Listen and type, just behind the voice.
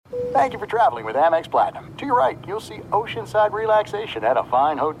Thank you for traveling with Amex Platinum. To your right, you'll see oceanside relaxation at a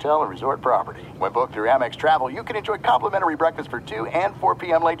fine hotel and resort property. When booked through Amex Travel, you can enjoy complimentary breakfast for 2 and 4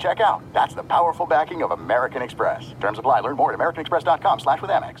 p.m. late checkout. That's the powerful backing of American Express. Terms apply. Learn more at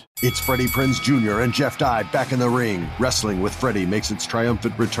americanexpress.com/withAmex. It's Freddie Prinze Jr. and Jeff Dye back in the ring. Wrestling with Freddie makes its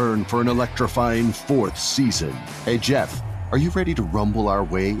triumphant return for an electrifying 4th season. Hey, Jeff, are you ready to rumble our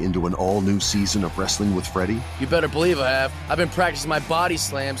way into an all-new season of Wrestling with Freddie? You better believe I have. I've been practicing my body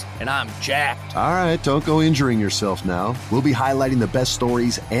slams, and I'm jacked. All right, don't go injuring yourself now. We'll be highlighting the best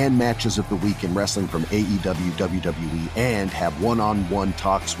stories and matches of the week in wrestling from AEW, WWE, and have one-on-one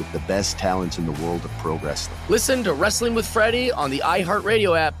talks with the best talents in the world of pro wrestling. Listen to Wrestling with Freddie on the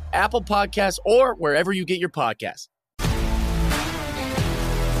iHeartRadio app, Apple Podcasts, or wherever you get your podcasts.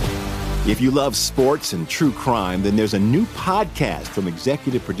 If you love sports and true crime, then there's a new podcast from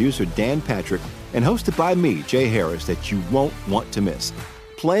executive producer Dan Patrick and hosted by me, Jay Harris, that you won't want to miss.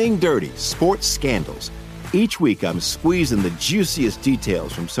 Playing Dirty: Sports Scandals. Each week, I'm squeezing the juiciest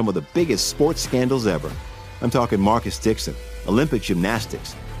details from some of the biggest sports scandals ever. I'm talking Marcus Dixon, Olympic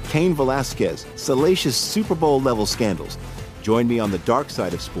gymnastics, Cain Velasquez, salacious Super Bowl-level scandals. Join me on the dark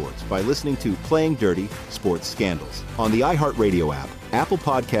side of sports by listening to Playing Dirty: Sports Scandals on the iHeartRadio app, Apple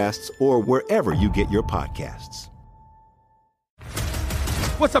Podcasts, or wherever you get your podcasts.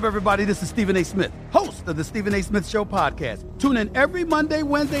 What's up, everybody? This is Stephen A. Smith, host of the Stephen A. Smith Show podcast. Tune in every Monday,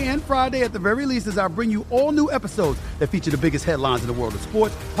 Wednesday, and Friday at the very least as I bring you all new episodes that feature the biggest headlines in the world of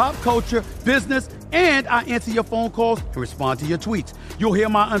sports, pop culture, business, and I answer your phone calls and respond to your tweets. You'll hear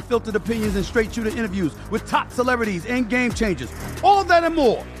my unfiltered opinions and straight-shooter interviews with top celebrities and game changers. All of that and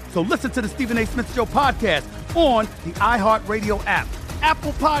more. So listen to the Stephen A. Smith Show podcast on the iHeartRadio app,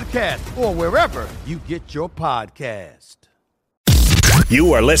 Apple Podcasts, or wherever you get your podcast.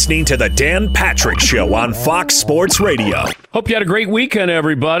 You are listening to the Dan Patrick Show on Fox Sports Radio. Hope you had a great weekend,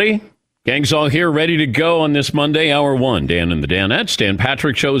 everybody. Gang's all here, ready to go on this Monday, hour one. Dan and the Danettes, Dan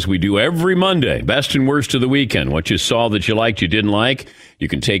Patrick shows we do every Monday. Best and worst of the weekend. What you saw that you liked, you didn't like. You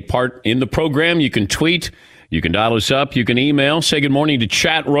can take part in the program. You can tweet. You can dial us up. You can email. Say good morning to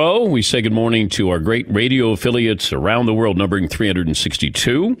Chat Row. We say good morning to our great radio affiliates around the world, numbering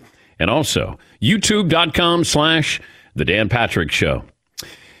 362. And also, youtube.com/The Dan Patrick Show.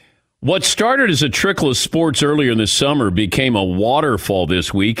 What started as a trickle of sports earlier in the summer became a waterfall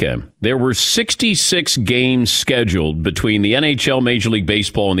this weekend. There were 66 games scheduled between the NHL, Major League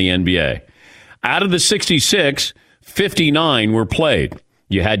Baseball, and the NBA. Out of the 66, 59 were played.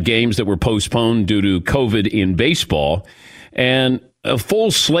 You had games that were postponed due to COVID in baseball, and a full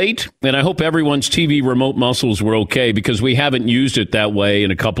slate, and I hope everyone's TV remote muscles were okay because we haven't used it that way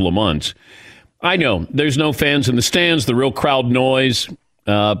in a couple of months. I know there's no fans in the stands, the real crowd noise,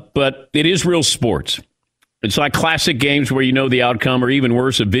 but it is real sports. It's like classic games where you know the outcome, or even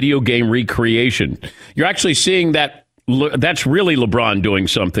worse, a video game recreation. You're actually seeing that. That's really LeBron doing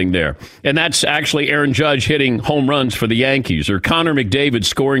something there. And that's actually Aaron Judge hitting home runs for the Yankees, or Connor McDavid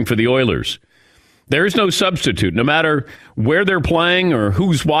scoring for the Oilers. There is no substitute, no matter where they're playing or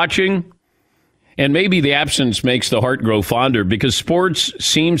who's watching. And maybe the absence makes the heart grow fonder, because sports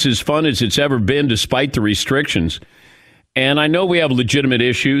seems as fun as it's ever been despite the restrictions. And I know we have legitimate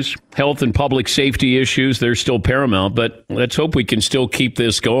issues, health and public safety issues. They're still paramount, but let's hope we can still keep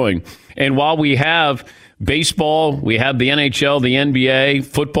this going. And while we have baseball, we have the NHL, the NBA,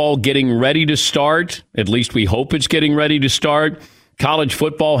 football getting ready to start, at least we hope it's getting ready to start. College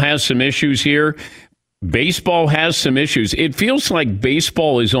football has some issues here. Baseball has some issues. It feels like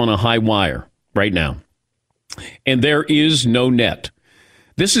baseball is on a high wire right now, and there is no net.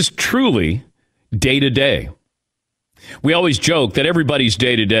 This is truly day-to-day. We always joke that everybody's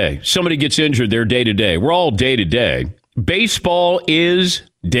day-to-day. Somebody gets injured, they're day-to-day. We're all day-to-day. Baseball is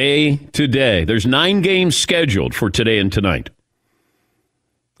day-to-day. There's 9 games scheduled for today and tonight.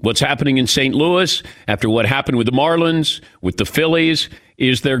 What's happening in St. Louis after what happened with the Marlins, with the Phillies,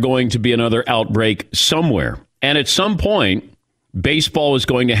 is there going to be another outbreak somewhere? And at some point, baseball is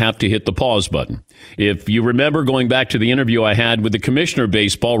going to have to hit the pause button. If you remember going back to the interview I had with the commissioner of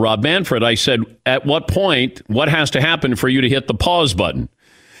baseball, Rob Manfred, I said, at what point, what has to happen for you to hit the pause button?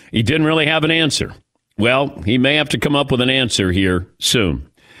 He didn't really have an answer. Well, he may have to come up with an answer here soon.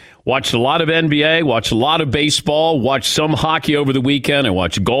 Watched a lot of NBA, watched a lot of baseball, watched some hockey over the weekend. I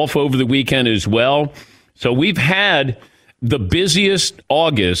watched golf over the weekend as well. So we've had the busiest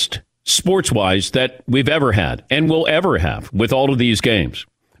August sports-wise that we've ever had and will ever have with all of these games.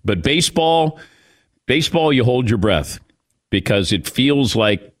 But baseball, you hold your breath because it feels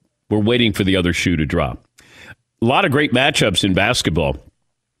like we're waiting for the other shoe to drop. A lot of great matchups in basketball.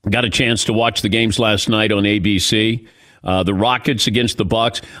 Got a chance to watch the games last night on ABC. The Rockets against the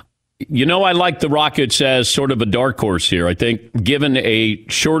Bucks. I like the Rockets as sort of a dark horse here. I think given a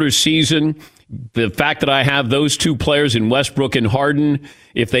shorter season, the fact that I have those two players in Westbrook and Harden,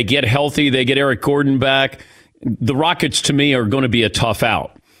 if they get healthy, they get Eric Gordon back, the Rockets to me are going to be a tough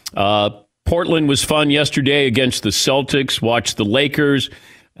out. Portland was fun yesterday against the Celtics. Watch the Lakers.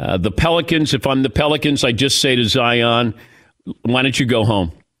 The Pelicans, if I'm the Pelicans, I just say to Zion, why don't you go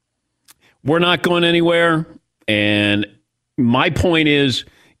home? We're not going anywhere. And my point is,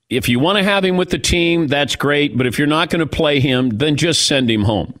 if you want to have him with the team, that's great. But if you're not going to play him, then just send him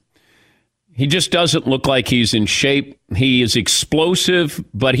home. He just doesn't look like he's in shape. He is explosive,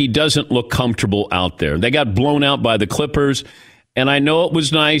 but he doesn't look comfortable out there. They got blown out by the Clippers, and I know it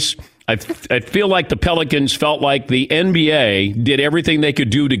was nice. I feel like the Pelicans felt like the NBA did everything they could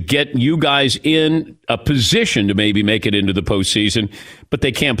do to get you guys in a position to maybe make it into the postseason, but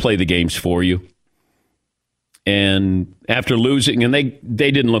they can't play the games for you. And after losing, and they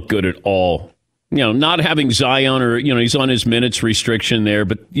didn't look good at all. Not having Zion or, he's on his minutes restriction there,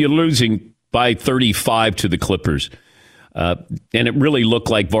 but you're losing by 35 to the Clippers. And it really looked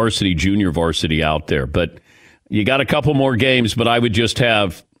like junior varsity out there. But you got a couple more games, but I would just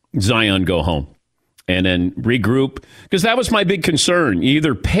have Zion go home and then regroup. Because that was my big concern. You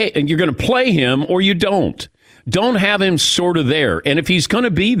either you're going to play him or you don't. Don't have him sort of there. And if he's going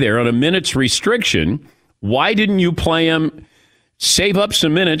to be there on a minutes restriction, why didn't you play him, save up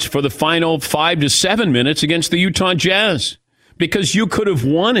some minutes for the final 5 to 7 minutes against the Utah Jazz? Because you could have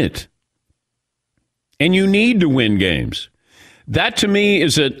won it. And you need to win games. That, to me,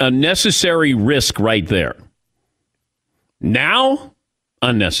 is a necessary risk right there. Now,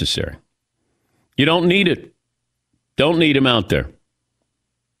 unnecessary. You don't need it. Don't need him out there.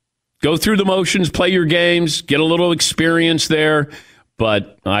 Go through the motions, play your games, get a little experience there.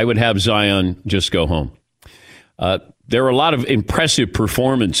 But I would have Zion just go home. There are a lot of impressive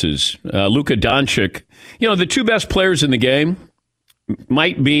performances. Luka Doncic, the two best players in the game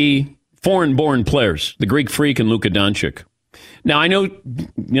might be foreign-born players, the Greek Freak and Luka Doncic. Now, I know,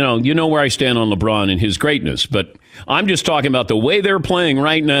 you know where I stand on LeBron and his greatness, but I'm just talking about the way they're playing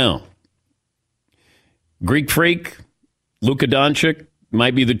right now. Greek Freak, Luka Doncic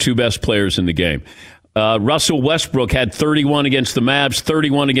might be the two best players in the game. Russell Westbrook had 31 against the Mavs,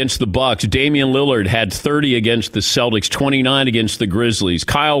 31 against the Bucks. Damian Lillard had 30 against the Celtics, 29 against the Grizzlies.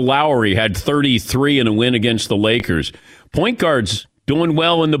 Kyle Lowry had 33 in a win against the Lakers. Point guards doing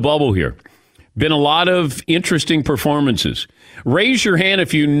well in the bubble here. Been a lot of interesting performances. Raise your hand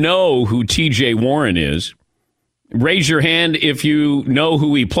if you know who TJ Warren is. Raise your hand if you know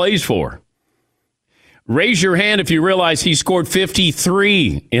who he plays for. Raise your hand if you realize he scored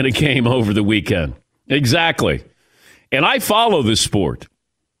 53 in a game over the weekend. Exactly. And I follow this sport.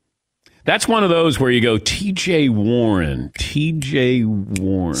 That's one of those where you go, TJ Warren.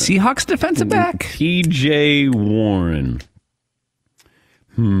 Seahawks defensive back. TJ Warren.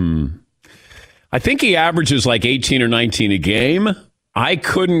 I think he averages like 18 or 19 a game. I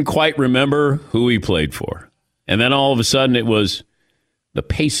couldn't quite remember who he played for. And then all of a sudden it was the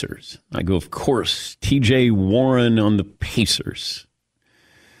Pacers. I go, of course, TJ Warren on the Pacers.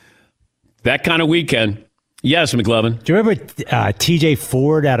 That kind of weekend. Yes, McLovin. Do you remember TJ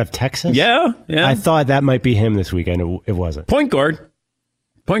Ford out of Texas? Yeah. I thought that might be him this weekend. It wasn't. Point guard,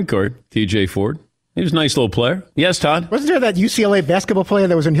 TJ Ford. He was a nice little player. Yes, Todd? Wasn't there that UCLA basketball player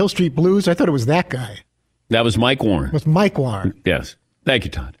that was in Hill Street Blues? I thought it was that guy. That was Mike Warren. It was Mike Warren. Yes. Thank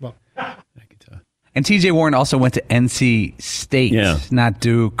you, Todd. Well, and TJ Warren also went to NC State, not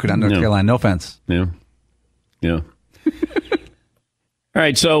Duke, not North Carolina. No offense. Yeah. All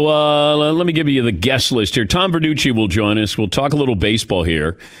right, so let me give you the guest list here. Tom Verducci will join us. We'll talk a little baseball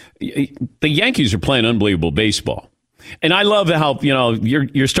here. The Yankees are playing unbelievable baseball. And I love how,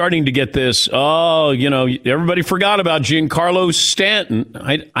 you're starting to get this, everybody forgot about Giancarlo Stanton.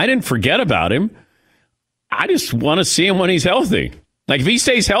 I didn't forget about him. I just want to see him when he's healthy. Like, if he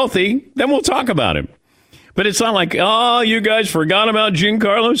stays healthy, then we'll talk about him. But it's not like, you guys forgot about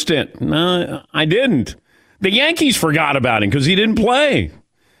Giancarlo Stanton. No, I didn't. The Yankees forgot about him because he didn't play.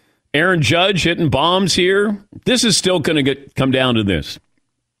 Aaron Judge hitting bombs here. This is still going to come down to this.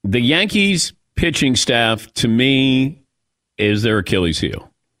 The Yankees pitching staff, to me, is their Achilles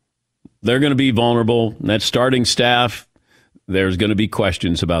heel. They're going to be vulnerable. That starting staff, there's going to be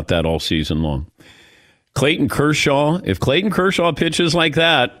questions about that all season long. Clayton Kershaw, if Clayton Kershaw pitches like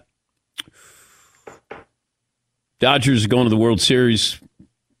that, Dodgers are going to the World Series.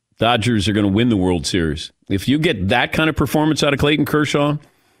 Dodgers are going to win the World Series. If you get that kind of performance out of Clayton Kershaw,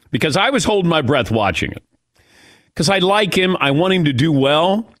 because I was holding my breath watching it. Because I like him. I want him to do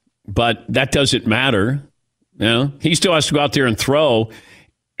well, but that doesn't matter. He still has to go out there and throw.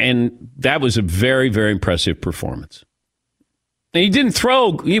 And that was a very, very impressive performance. And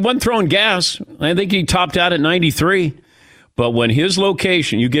he wasn't throwing gas. I think he topped out at 93. But when his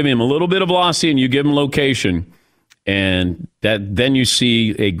location, you give him a little bit of velocity and you give him location, and then you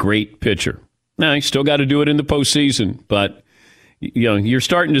see a great pitcher. Now, you still got to do it in the postseason, but you're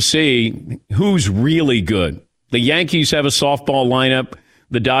starting to see who's really good. The Yankees have a softball lineup.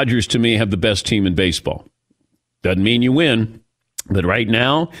 The Dodgers, to me, have the best team in baseball. Doesn't mean you win, but right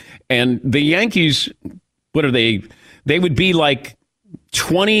now, and the Yankees, what are they? They would be like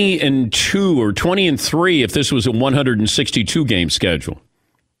 20-2 or 20-3 if this was a 162-game schedule.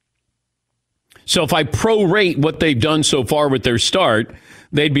 So if I prorate what they've done so far with their start,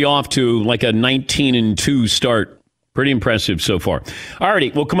 they'd be off to like a 19-2 start. Pretty impressive so far. All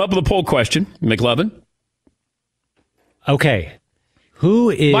righty, we'll come up with a poll question. McLovin? Okay. Who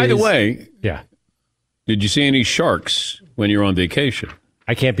is... By the way, yeah. Did you see any sharks when you were on vacation?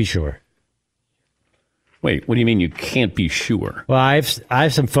 I can't be sure. Wait, what do you mean you can't be sure? Well, I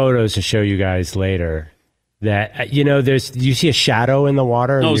have some photos to show you guys later that, you see a shadow in the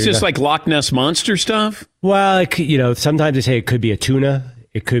water. Oh, is this like Loch Ness Monster stuff? Well, sometimes they say it could be a tuna.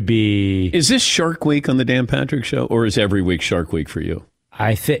 It could be... Is this Shark Week on the Dan Patrick Show, or is every week Shark Week for you?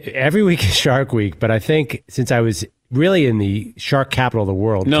 I think every week is Shark Week, but I think since I was really in the shark capital of the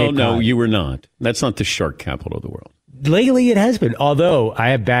world... No, you were not. That's not the shark capital of the world. Lately it has been, although I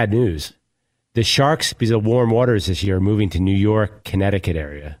have bad news. The sharks, because of warm waters this year, are moving to New York, Connecticut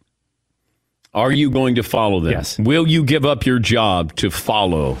area. Are you going to follow them? Yes. Will you give up your job to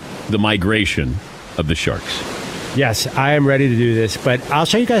follow the migration of the sharks? Yes, I am ready to do this, but I'll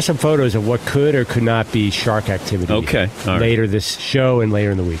show you guys some photos of what could or could not be shark activity. Okay. All right. Later this show and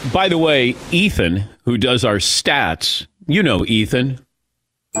later in the week. By the way, Ethan, who does our stats, Ethan.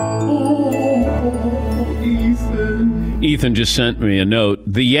 Ethan just sent me a note.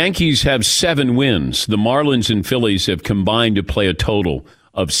 The Yankees have 7 wins. The Marlins and Phillies have combined to play a total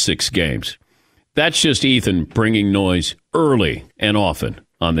of 6 games. That's just Ethan bringing noise early and often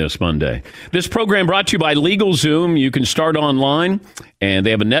on this Monday. This program brought to you by LegalZoom. You can start online, and they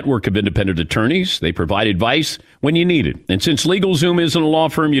have a network of independent attorneys. They provide advice when you need it. And since LegalZoom isn't a law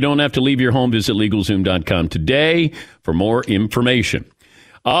firm, you don't have to leave your home. Visit LegalZoom.com today for more information.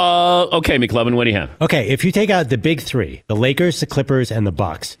 Okay, McLovin, what do you have? Okay, if you take out the big 3, the Lakers, the Clippers, and the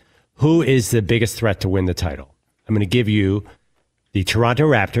Bucks, who is the biggest threat to win the title? I'm going to give you the Toronto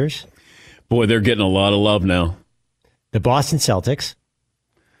Raptors. Boy, they're getting a lot of love now. The Boston Celtics.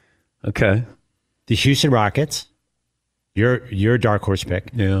 Okay. The Houston Rockets. Your dark horse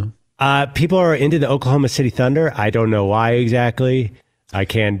pick. Yeah. People are into the Oklahoma City Thunder. I don't know why exactly. I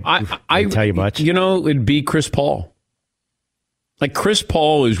can't tell you much. It'd be Chris Paul. Like Chris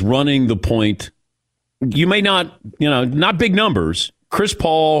Paul is running the point. You may not, not big numbers. Chris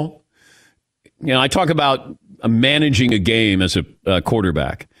Paul, I talk about managing a game as a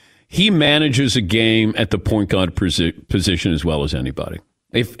quarterback. He manages a game at the point guard position as well as anybody,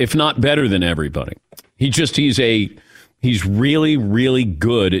 if not better than everybody. He's really, really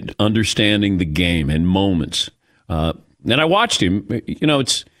good at understanding the game and moments. And I watched him.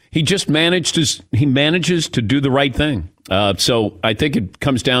 He just manages to do the right thing. So I think it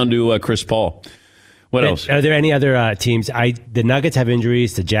comes down to Chris Paul. What else? Are there any other teams? The Nuggets have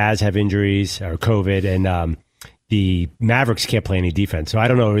injuries. The Jazz have injuries or COVID, and the Mavericks can't play any defense. So I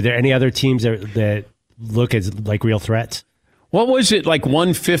don't know. Are there any other teams that look as like real threats? What was it, like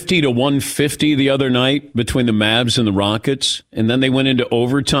 150 to 150 the other night between the Mavs and the Rockets? And then they went into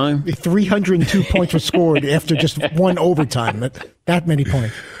overtime? 302 points were scored after just one overtime. That many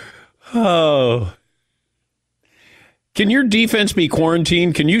points. Oh. Can your defense be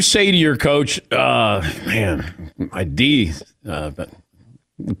quarantined? Can you say to your coach, man, my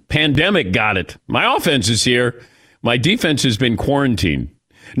pandemic got it. My offense is here. My defense has been quarantined.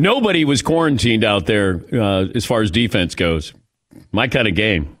 Nobody was quarantined out there as far as defense goes. My kind of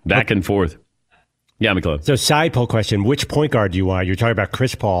game, back and forth. Yeah, McClellan. So side poll question, which point guard do you want? You're talking about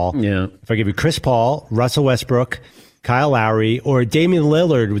Chris Paul. Yeah. If I give you Chris Paul, Russell Westbrook, Kyle Lowry, or Damian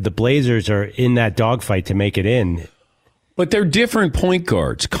Lillard with the Blazers are in that dogfight to make it in. But they're different point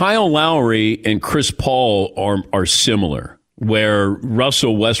guards. Kyle Lowry and Chris Paul are similar, where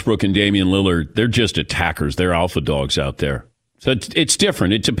Russell Westbrook and Damian Lillard, they're just attackers. They're alpha dogs out there. So it's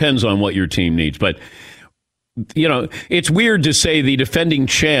different. It depends on what your team needs. But, it's weird to say the defending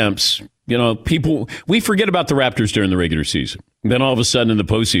champs, we forget about the Raptors during the regular season. Then all of a sudden in the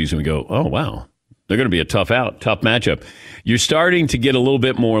postseason, we go, oh, wow, they're going to be a tough matchup. You're starting to get a little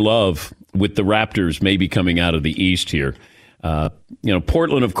bit more love with the Raptors maybe coming out of the East here.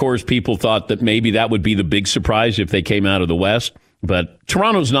 Portland, of course, people thought that maybe that would be the big surprise if they came out of the West. But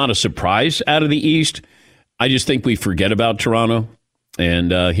Toronto's not a surprise out of the East. I just think we forget about Toronto,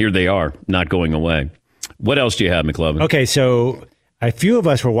 and here they are, not going away. What else do you have, McLovin? Okay, so a few of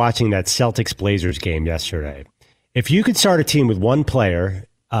us were watching that Celtics-Blazers game yesterday. If you could start a team with one player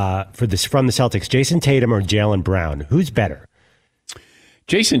from the Celtics, Jason Tatum or Jaylen Brown, who's better?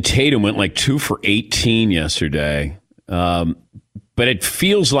 Jason Tatum went like 2 for 18 yesterday, but it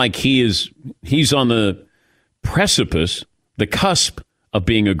feels like he's on the precipice, the cusp of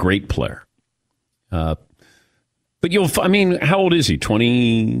being a great player. But how old is he?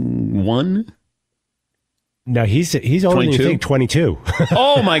 21? No, he's older than you think, 22.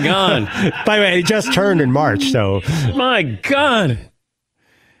 Oh, my God. By the way, he just turned in March, so. My God.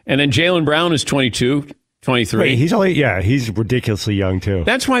 And then Jaylen Brown is 22, 23. Wait, he's ridiculously young, too.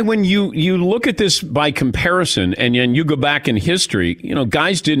 That's why when you look at this by comparison and then you go back in history,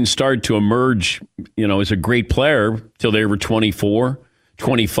 guys didn't start to emerge, as a great player till they were 24,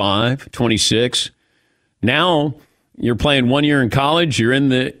 25, 26. Now you're playing 1 year in college, you're in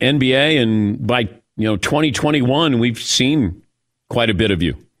the NBA, and by 2021, we've seen quite a bit of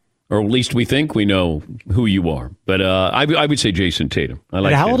you, or at least we think we know who you are. But I would say Jason Tatum.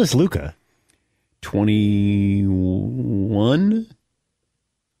 How old is Luka? 21,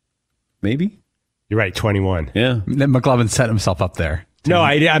 maybe. You're right, 21. Yeah. McLovin set himself up there. No,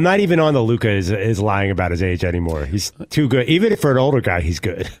 I'm not even on the Luka is lying about his age anymore. He's too good. Even for an older guy, he's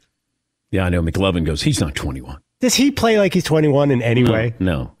good. Yeah, I know. McLovin goes, he's not 21. Does he play like he's 21 in any way?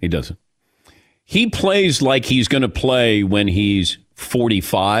 No, he doesn't. He plays like he's going to play when he's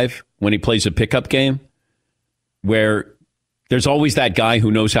 45, when he plays a pickup game, where there's always that guy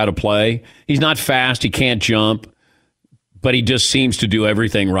who knows how to play. He's not fast, he can't jump, but he just seems to do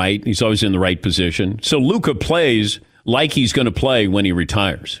everything right. He's always in the right position. So Luka plays like he's going to play when he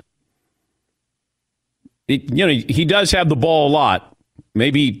retires. He does have the ball a lot,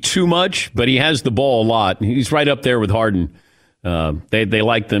 maybe too much, but he has the ball a lot. He's right up there with Harden. They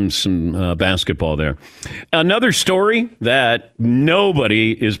like them some basketball there. Another story that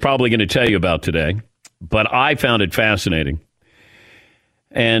nobody is probably going to tell you about today, but I found it fascinating.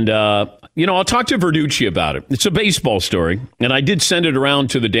 And, I'll talk to Verducci about it. It's a baseball story, and I did send it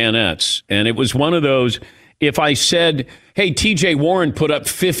around to the Danettes, and it was one of those, if I said, hey, TJ Warren put up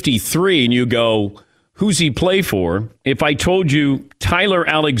 53, and you go, who's he play for? If I told you Tyler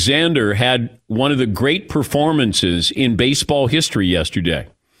Alexander had one of the great performances in baseball history yesterday,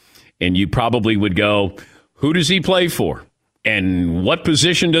 and you probably would go, who does he play for? And what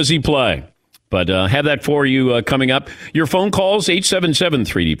position does he play? But have that for you coming up. Your phone calls,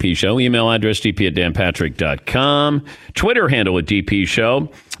 877-3DP Show. Email address, dp@danpatrick.com. Twitter handle at DP Show.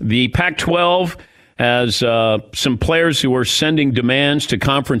 The Pac-12 has some players who are sending demands to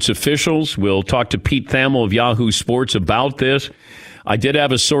conference officials. We'll talk to Pete Thamel of Yahoo Sports about this. I did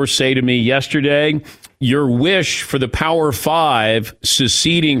have a source say to me yesterday, your wish for the Power Five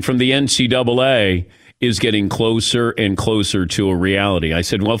seceding from the NCAA is getting closer and closer to a reality. I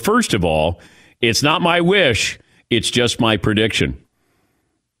said, well, first of all, it's not my wish. It's just my prediction.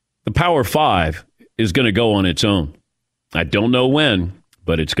 The Power Five is going to go on its own. I don't know when,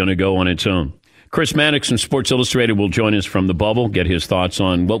 but it's going to go on its own. Chris Mannix from Sports Illustrated will join us from the bubble, get his thoughts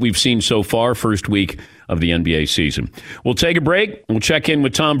on what we've seen so far, first week of the NBA season. We'll take a break. We'll check in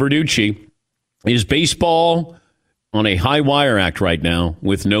with Tom Verducci. Is baseball on a high wire act right now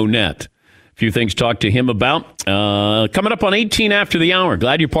with no net? A few things to talk to him about. Coming up on 18 after the hour.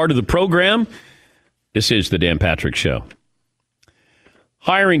 Glad you're part of the program. This is the Dan Patrick Show.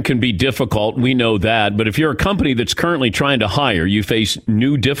 Hiring can be difficult. We know that. But if you're a company that's currently trying to hire, you face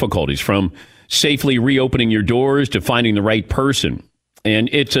new difficulties, from safely reopening your doors to finding the right person. And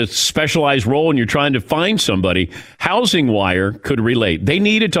it's a specialized role, and you're trying to find somebody. Housing Wire could relate. They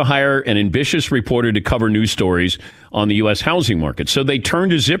needed to hire an ambitious reporter to cover news stories on the U.S. housing market. So they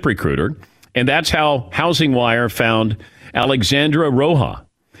turned to ZipRecruiter, and that's how Housing Wire found Alexandra Roja.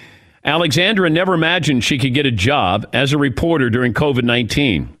 Alexandra never imagined she could get a job as a reporter during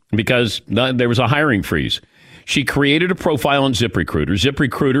COVID-19 because there was a hiring freeze. She created a profile on ZipRecruiter.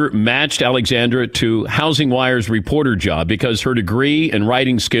 ZipRecruiter matched Alexandra to Housing Wire's reporter job because her degree and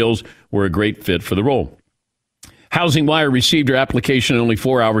writing skills were a great fit for the role. Housing Wire received her application only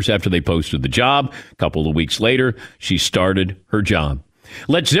 4 hours after they posted the job. A couple of weeks later, she started her job.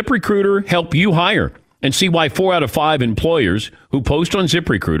 Let ZipRecruiter help you hire and see why 4 out of 5 employers who post on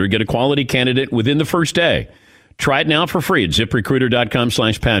ZipRecruiter get a quality candidate within the first day. Try it now for free at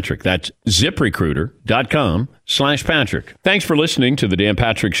ZipRecruiter.com/Patrick. That's ZipRecruiter.com/Patrick. Thanks for listening to the Dan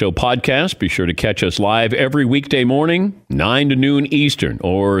Patrick Show podcast. Be sure to catch us live every weekday morning, 9 to noon Eastern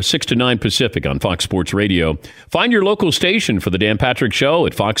or 6 to 9 Pacific on Fox Sports Radio. Find your local station for the Dan Patrick Show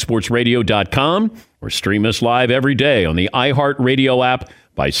at foxsportsradio.com or stream us live every day on the iHeartRadio app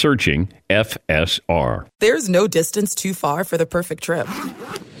by searching FSR. There's no distance too far for the perfect trip.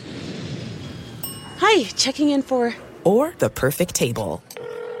 Hi, checking in for... Or the perfect table.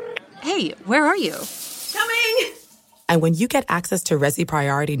 Hey, where are you? Coming! And when you get access to Resi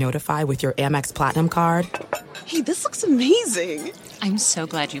Priority Notify with your Amex Platinum card... Hey, this looks amazing. I'm so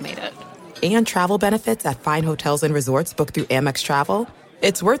glad you made it. And travel benefits at fine hotels and resorts booked through Amex Travel,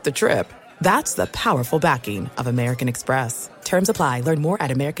 it's worth the trip. That's the powerful backing of American Express. Terms apply. Learn more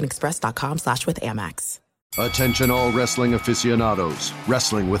at americanexpress.com/withAmex. Attention all wrestling aficionados.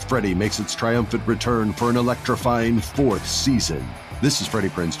 Wrestling with Freddie makes its triumphant return for an electrifying 4th season. This is Freddie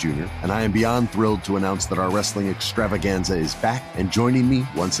Prinze Jr., and I am beyond thrilled to announce that our wrestling extravaganza is back, and joining me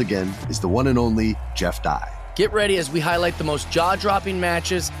once again is the one and only Jeff Dye. Get ready as we highlight the most jaw-dropping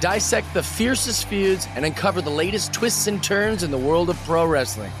matches, dissect the fiercest feuds, and uncover the latest twists and turns in the world of pro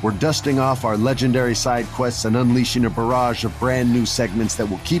wrestling. We're dusting off our legendary side quests and unleashing a barrage of brand new segments that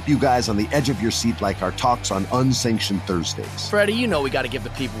will keep you guys on the edge of your seat like our talks on Unsanctioned Thursdays. Freddie, you know we got to give the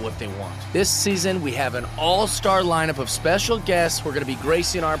people what they want. This season, we have an all-star lineup of special guests who are going to be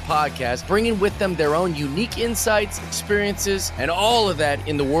gracing our podcast, bringing with them their own unique insights, experiences, and all of that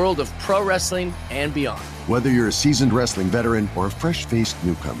in the world of pro wrestling and beyond. Whether you're a seasoned wrestling veteran or a fresh-faced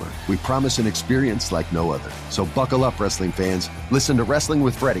newcomer, we promise an experience like no other. So buckle up, wrestling fans. Listen to Wrestling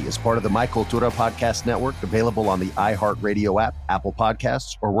with Freddie as part of the My Cultura Podcast Network, available on the iHeartRadio app, Apple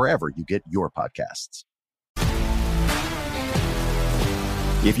Podcasts, or wherever you get your podcasts.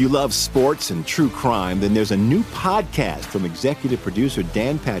 If you love sports and true crime, then there's a new podcast from executive producer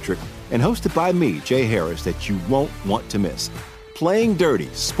Dan Patrick and hosted by me, Jay Harris, that you won't want to miss. Playing Dirty: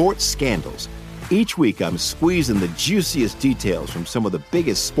 Sports Scandals. Each week, I'm squeezing the juiciest details from some of the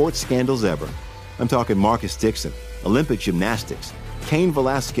biggest sports scandals ever. I'm talking Marcus Dixon, Olympic gymnastics, Cain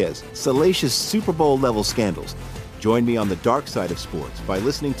Velasquez, salacious Super Bowl-level scandals. Join me on the dark side of sports by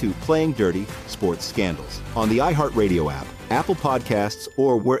listening to Playing Dirty: Sports Scandals on the iHeartRadio app, Apple Podcasts,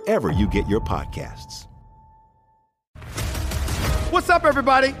 or wherever you get your podcasts. What's up,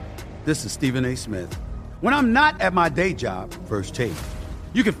 everybody? This is Stephen A. Smith. When I'm not at my day job, First Take,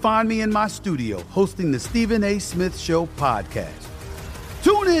 you can find me in my studio hosting the Stephen A. Smith Show podcast.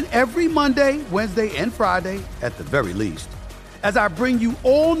 Tune in every Monday, Wednesday, and Friday, at the very least, as I bring you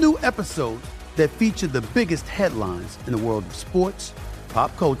all new episodes that feature the biggest headlines in the world of sports,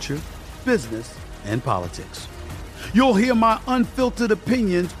 pop culture, business, and politics. You'll hear my unfiltered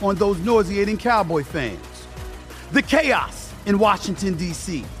opinions on those nauseating Cowboy fans, the chaos in Washington,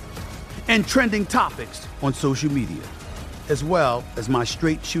 D.C., and trending topics on social media, as well as my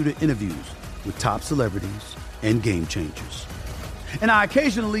straight shooter interviews with top celebrities and game changers. And I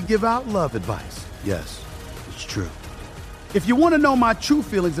occasionally give out love advice. Yes, it's true. If you want to know my true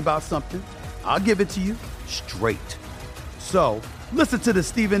feelings about something, I'll give it to you straight. So listen to the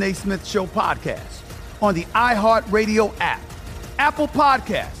Stephen A. Smith Show podcast on the iHeartRadio app, Apple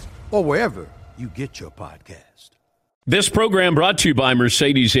Podcasts, or wherever you get your podcast. This program brought to you by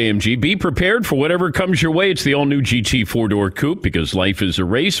Mercedes-AMG. Be prepared for whatever comes your way. It's the all-new GT four-door coupe, because life is a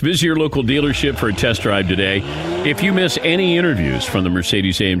race. Visit your local dealership for a test drive today. If you miss any interviews from the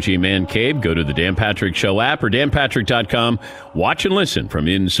Mercedes-AMG Man Cave, go to the Dan Patrick Show app or danpatrick.com. Watch and listen from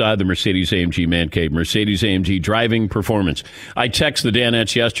inside the Mercedes-AMG Man Cave. Mercedes-AMG driving performance. I texted the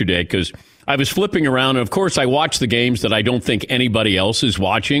Danettes yesterday because I was flipping around, and of course I watch the games that I don't think anybody else is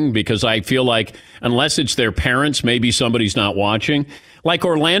watching, because I feel like unless it's their parents, maybe somebody's not watching. Like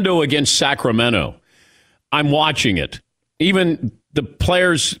Orlando against Sacramento. I'm watching it. Even the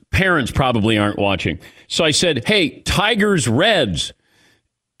players' parents probably aren't watching. So I said, hey, Tigers, Reds.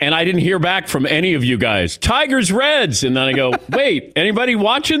 And I didn't hear back from any of you guys. Tigers, Reds. And then I go, wait, anybody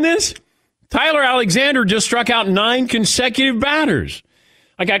watching this? Tyler Alexander just struck out 9 consecutive batters.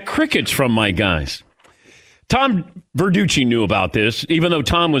 I got crickets from my guys. Tom Verducci knew about this, even though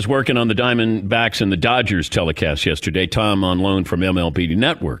Tom was working on the Diamondbacks and the Dodgers telecast yesterday. Tom on loan from MLB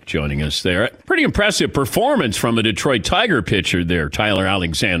Network joining us there. Pretty impressive performance from a Detroit Tiger pitcher there, Tyler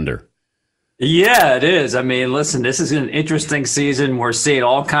Alexander. Yeah, it is. I mean, listen, this is an interesting season. We're seeing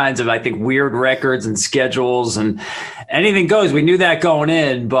all kinds of, I think, weird records and schedules, and anything goes. We knew that going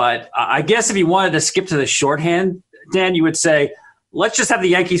in, but I guess if you wanted to skip to the shorthand, Dan, you would say, let's just have the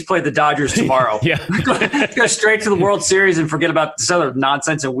Yankees play the Dodgers tomorrow. Yeah. Go straight to the World Series and forget about this other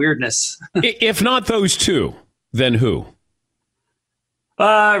nonsense and weirdness. If not those two, Then who?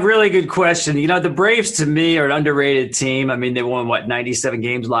 Really good question. The Braves to me are an underrated team. I mean, they won 97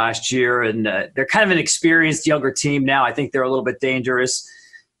 games last year, and they're kind of an experienced younger team now. I think they're a little bit dangerous.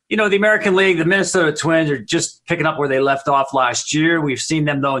 The American League, the Minnesota Twins are just picking up where they left off last year. We've seen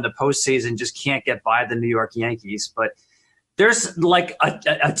them though in the postseason just can't get by the New York Yankees. But there's like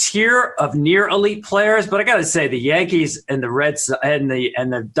a tier of near elite players. But I got to say, the Yankees and the Reds and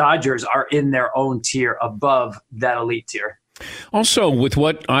the Dodgers are in their own tier above that elite tier. Also, with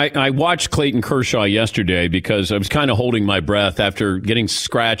what I watched Clayton Kershaw yesterday because I was kind of holding my breath after getting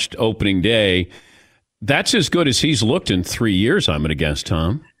scratched opening day. That's as good as he's looked in 3 years, I'm going to guess,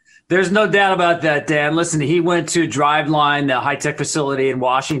 Tom. There's no doubt about that, Dan. Listen, he went to Driveline, the high-tech facility in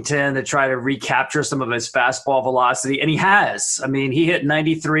Washington, to try to recapture some of his fastball velocity, and he has. I mean, he hit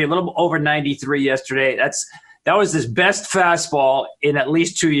 93, a little over 93 yesterday. That was his best fastball in at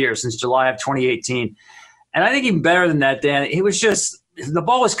least 2 years, since July of 2018. And I think even better than that, Dan, it was just the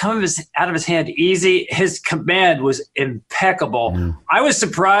ball was coming out of his hand easy. His command was impeccable. I was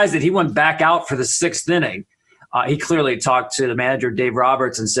surprised that he went back out for the sixth inning. He clearly talked to the manager, Dave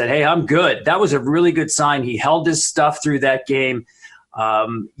Roberts, and said, hey, I'm good. That was a really good sign. He held his stuff through that game.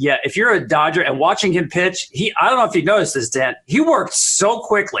 If you're a Dodger and watching him pitch, I don't know if you noticed this, Dan, he worked so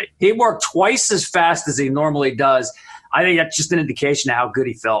quickly. He worked twice as fast as he normally does. I think that's just an indication of how good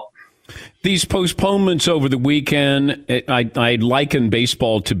he felt. These postponements over the weekend, I liken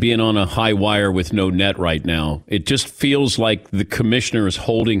baseball to being on a high wire with no net right now. It just feels like the commissioner is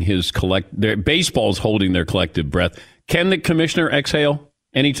holding baseball's holding their collective breath. Can the commissioner exhale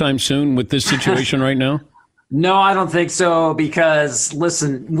anytime soon with this situation right now? No, I don't think so because,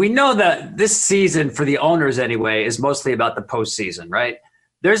 listen, we know that this season, for the owners anyway, is mostly about the postseason, right?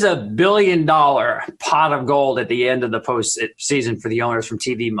 There's $1 billion pot of gold at the end of the postseason for the owners from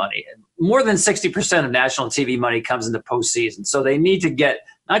TV money. More than 60% of national TV money comes in the postseason. So they need to get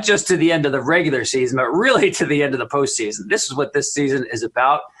not just to the end of the regular season, but really to the end of the postseason. This is what this season is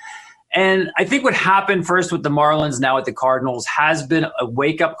about. And I think what happened first with the Marlins, now with the Cardinals, has been a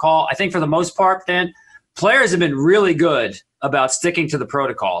wake-up call. I think for the most part, Dan, players have been really good about sticking to the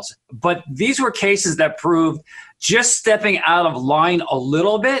protocols. But these were cases that proved just stepping out of line a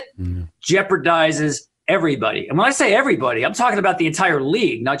little bit jeopardizes everybody. And when I say everybody, I'm talking about the entire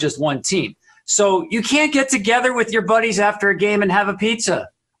league, not just one team. So you can't get together with your buddies after a game and have a pizza,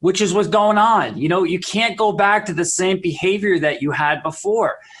 which is what's going on. You can't go back to the same behavior that you had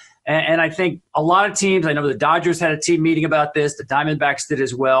before. And I think a lot of teams, I know the Dodgers had a team meeting about this. The Diamondbacks did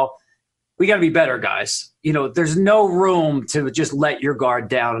as well. We got to be better, guys. There's no room to just let your guard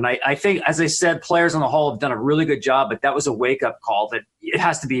down. And I think, as I said, players on the whole have done a really good job, but that was a wake-up call that it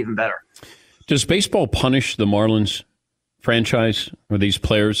has to be even better. Does baseball punish the Marlins franchise or these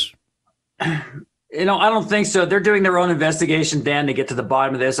players? I don't think so. They're doing their own investigation, Dan, to get to the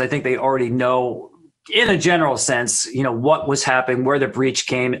bottom of this. I think they already know, in a general sense, what was happening, where the breach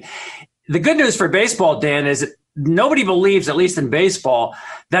came. The good news for baseball, Dan, is that nobody believes, at least in baseball,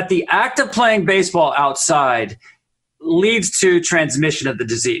 that the act of playing baseball outside leads to transmission of the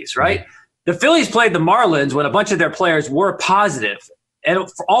disease, right? The Phillies played the Marlins when a bunch of their players were positive. And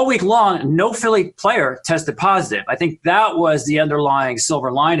for all week long, no Philly player tested positive. I think that was the underlying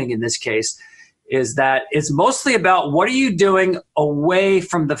silver lining in this case, is that it's mostly about what are you doing away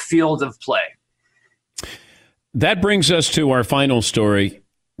from the field of play. That brings us to our final story,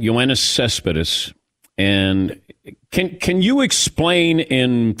 Yoenis Cespedes. And can you explain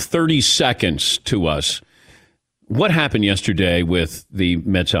in 30 seconds to us what happened yesterday with the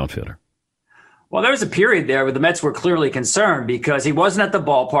Mets outfielder? Well, there was a period there where the Mets were clearly concerned because he wasn't at the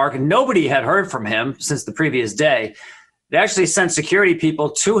ballpark and nobody had heard from him since the previous day. They actually sent security people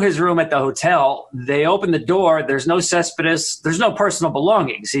to his room at the hotel. They opened the door. There's no Cespedes. There's no personal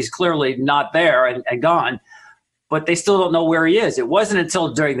belongings. He's clearly not there and gone. But they still don't know where he is. It wasn't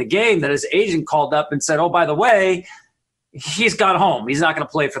until during the game that his agent called up and said, oh, by the way, he's gone home. He's not going to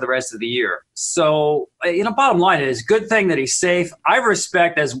play for the rest of the year. So, bottom line is, good thing that he's safe. I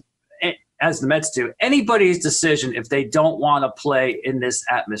respect, as the Mets do, anybody's decision if they don't want to play in this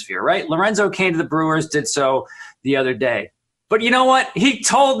atmosphere, right? Lorenzo came to the Brewers, did so the other day. But you know what? He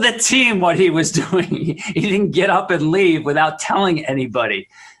told the team what he was doing. He didn't get up and leave without telling anybody.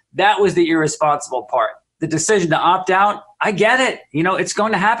 That was the irresponsible part. The decision to opt out, I get it. It's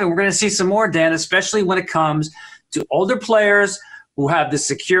going to happen. We're going to see some more, Dan, especially when it comes to older players who have the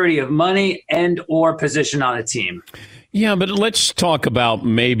security of money and or position on a team. Yeah, but let's talk about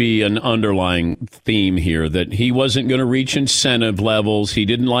maybe an underlying theme here, that he wasn't going to reach incentive levels.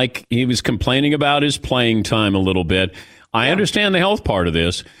 He was complaining about his playing time a little bit. I understand the health part of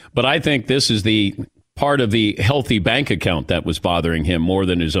this, but I think this is the part of the healthy bank account that was bothering him more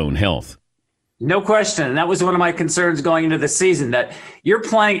than his own health. No question. And that was one of my concerns going into the season, that you're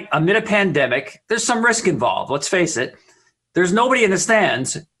playing amid a pandemic. There's some risk involved. Let's face it. There's nobody in the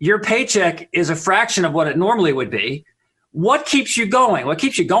stands. Your paycheck is a fraction of what it normally would be. What keeps you going? What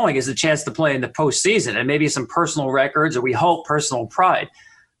keeps you going is the chance to play in the postseason and maybe some personal records, or we hope personal pride.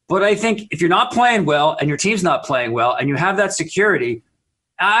 But I think if you're not playing well and your team's not playing well and you have that security,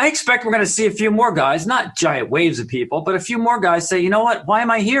 I expect we're going to see a few more guys, not giant waves of people, but a few more guys say, you know what? Why am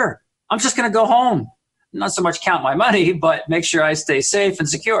I here? I'm just going to go home. Not so much count my money, but make sure I stay safe and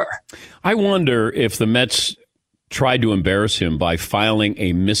secure. I wonder if the Mets tried to embarrass him by filing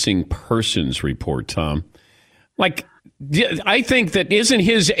a missing persons report, Tom. Like, I think that isn't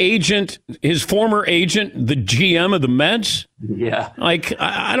his agent, his former agent, the GM of the Mets? Yeah. Like,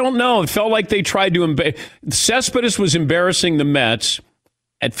 I don't know. It felt like they tried to embarrass. Cespedes was embarrassing the Mets.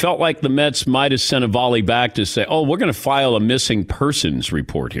 It felt like the Mets might have sent a volley back to say, oh, we're going to file a missing persons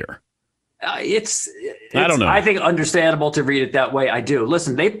report here. It's I don't know. I think understandable to read it that way. I do.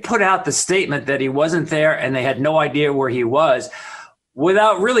 Listen, they put out the statement that he wasn't there and they had no idea where he was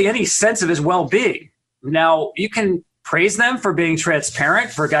without really any sense of his well-being. Now, you can praise them for being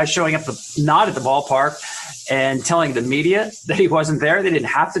transparent, for a guy showing up not at the ballpark and telling the media that he wasn't there. They didn't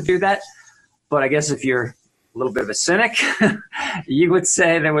have to do that. But I guess if you're a little bit of a cynic, you would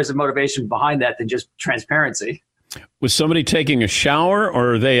say there was a motivation behind that than just transparency. Was somebody taking a shower,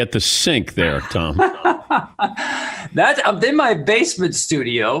 or are they at the sink there, Tom? I'm in my basement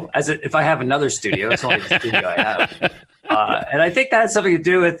studio, if I have another studio. It's only the studio I have. And I think that has something to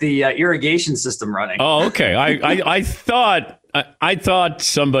do with the irrigation system running. Oh, okay. I thought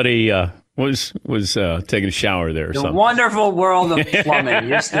somebody was taking a shower there or something. The wonderful world of plumbing.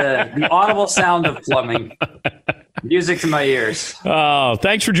 Just the audible sound of plumbing. Music to my ears. Oh,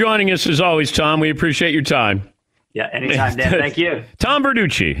 thanks for joining us as always, Tom. We appreciate your time. Yeah, anytime, Dan. Thank you. Tom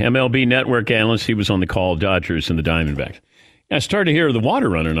Verducci, MLB network analyst. He was on the call, Dodgers and the Diamondbacks. I started to hear the water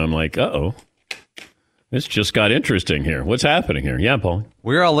running, and I'm like, uh-oh. This just got interesting here. What's happening here? Yeah, Paul.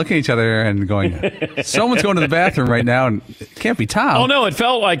 We're all looking at each other and going, someone's going to the bathroom right now, and it can't be Tom. Oh, no, it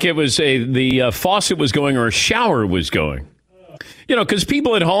felt like it was the faucet was going or a shower was going. You know, because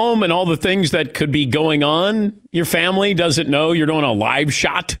people at home and all the things that could be going on, your family doesn't know you're doing a live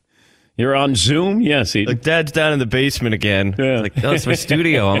shot. You're on Zoom? Yes. Like, Dad's down in the basement again. Yeah. Like, oh, it's my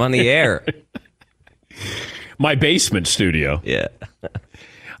studio. I'm on the air. My basement studio. Yeah.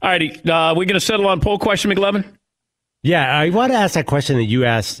 All righty. We're going to settle on poll question, McLevin? Yeah, I want to ask that question that you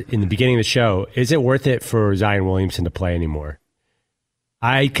asked in the beginning of the show. Is it worth it for Zion Williamson to play anymore?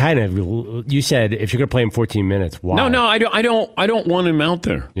 You said if you're going to play him 14 minutes, why? No, I don't want him out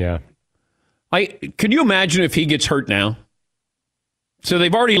there. Yeah. Can you imagine if he gets hurt now? So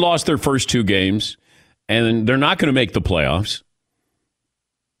they've already lost their first two games, and they're not going to make the playoffs.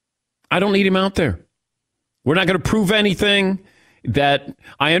 I don't need him out there. We're not going to prove anything. That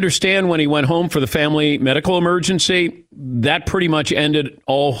I understand when he went home for the family medical emergency, that pretty much ended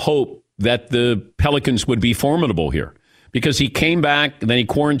all hope that the Pelicans would be formidable here. Because he came back, then he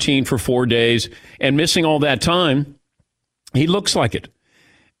quarantined for 4 days, and missing all that time, he looks like it.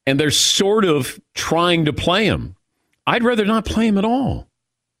 And they're sort of trying to play him. I'd rather not play him at all.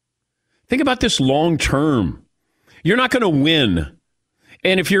 Think about this long term. You're not going to win.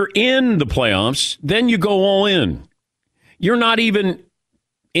 And if you're in the playoffs, then you go all in. You're not even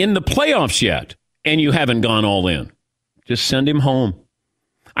in the playoffs yet, and you haven't gone all in. Just send him home.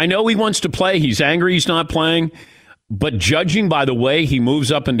 I know he wants to play. He's angry he's not playing. But judging by the way he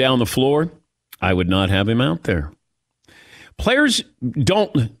moves up and down the floor, I would not have him out there. Players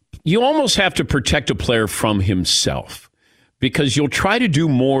don't... You almost have to protect a player from himself because you'll try to do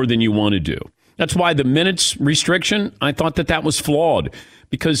more than you want to do. That's why the minutes restriction, I thought that was flawed.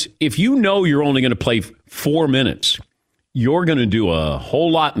 Because if you know you're only going to play 4 minutes... You're going to do a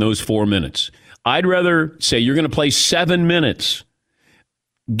whole lot in those 4 minutes. I'd rather say you're going to play 7 minutes.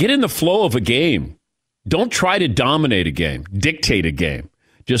 Get in the flow of a game. Don't try to dominate a game, dictate a game.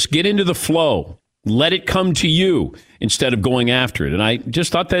 Just get into the flow. Let it come to you instead of going after it. And I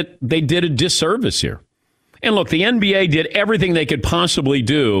just thought that they did a disservice here. And look, the NBA did everything they could possibly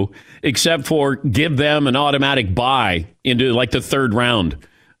do except for give them an automatic bye into like the third round.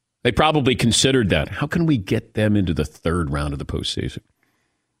 They probably considered that. How can we get them into the third round of the postseason?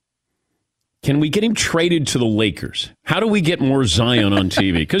 Can we get him traded to the Lakers? How do we get more Zion on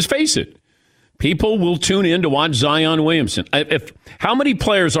TV? Because face it, people will tune in to watch Zion Williamson. How many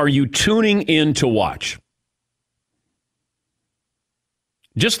players are you tuning in to watch?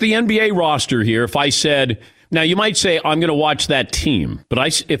 Just the NBA roster here. If I said, now you might say, I'm going to watch that team.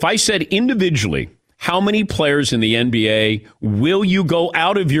 But if I said individually, How many players in the NBA will you go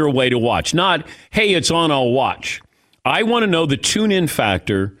out of your way to watch? Not, hey, it's on, I'll watch. I want to know the tune-in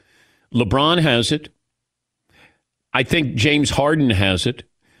factor. LeBron has it. I think James Harden has it.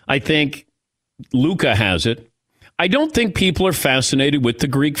 I think Luka has it. I don't think people are fascinated with the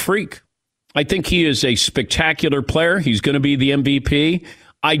Greek Freak. I think he is a spectacular player. He's going to be the MVP.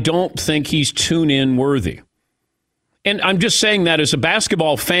 I don't think he's tune-in worthy. And I'm just saying that as a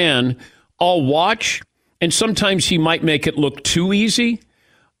basketball fan, I'll watch, and sometimes he might make it look too easy,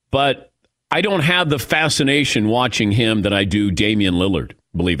 but I don't have the fascination watching him that I do Damian Lillard,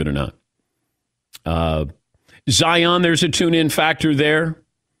 believe it or not. Zion, there's a tune-in factor there.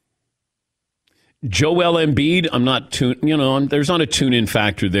 Joel Embiid, there's not a tune-in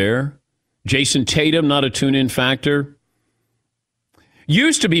factor there. Jason Tatum, not a tune-in factor.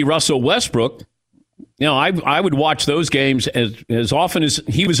 Used to be Russell Westbrook. I would watch those games as often as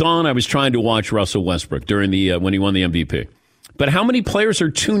he was on. I was trying to watch Russell Westbrook during when he won the MVP. But how many players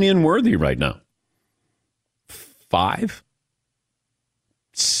are tune-in worthy right now? 5?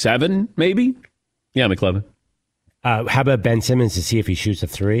 7, maybe? Yeah, McLevin. How about Ben Simmons to see if he shoots a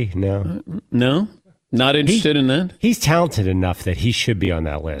 3? No. No? Not interested in that? He's talented enough that he should be on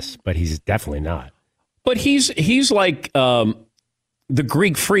that list, but he's definitely not. But he's like the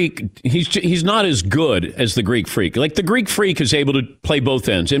Greek Freak. He's not as good as the Greek Freak. Like the Greek Freak is able to play both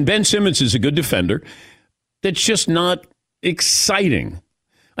ends. And Ben Simmons is a good defender. That's just not exciting.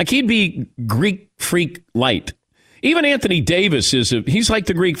 Like he'd be Greek Freak light. Even Anthony Davis he's like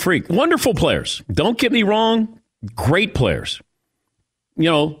the Greek Freak. Wonderful players. Don't get me wrong. Great players.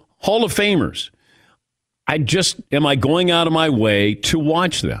 Hall of Famers. Am I going out of my way to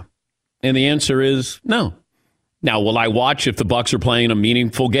watch them? And the answer is no. Now, will I watch if the Bucks are playing a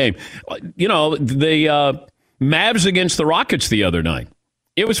meaningful game? The Mavs against the Rockets the other night.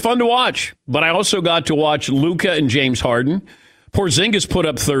 It was fun to watch, but I also got to watch Luka and James Harden. Porzingis put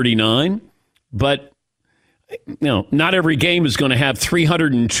up 39, but not every game is going to have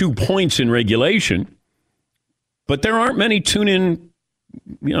 302 points in regulation. But there aren't many tune-in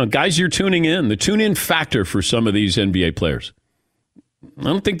guys you're tuning in. The tune-in factor for some of these NBA players. I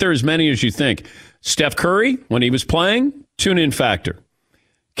don't think there are as many as you think. Steph Curry, when he was playing, tune-in factor.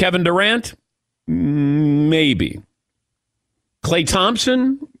 Kevin Durant, maybe. Klay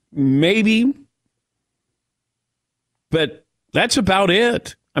Thompson, maybe. But that's about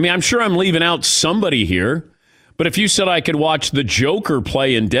it. I mean, I'm sure I'm leaving out somebody here. But if you said I could watch the Joker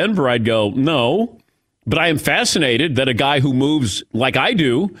play in Denver, I'd go, no. But I am fascinated that a guy who moves like I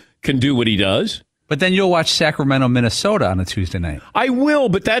do can do what he does. But then you'll watch Sacramento, Minnesota on a Tuesday night. I will,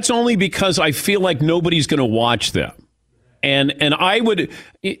 but that's only because I feel like nobody's going to watch them. And I would,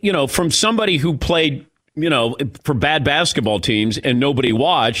 from somebody who played, for bad basketball teams and nobody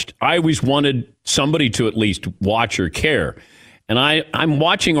watched, I always wanted somebody to at least watch or care. And I'm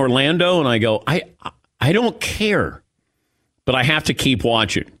watching Orlando and I go, I don't care, but I have to keep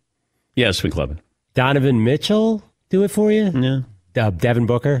watching. Yes, McLevin. Donovan Mitchell do it for you? Yeah. Devin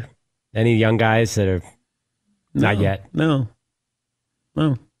Booker? Any young guys that are not yet? No.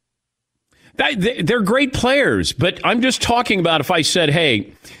 They're great players, but I'm just talking about if I said,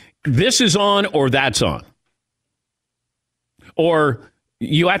 hey, this is on or that's on. Or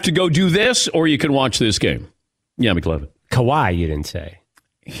you have to go do this or you can watch this game. Yeah, McLevin. Kawhi, you didn't say.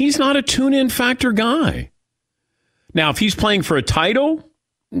 He's not a tune-in factor guy. Now, if he's playing for a title,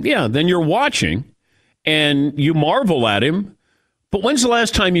 yeah, then you're watching and you marvel at him. But when's the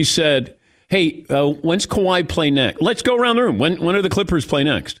last time you said, hey, when's Kawhi play next? Let's go around the room. When are the Clippers play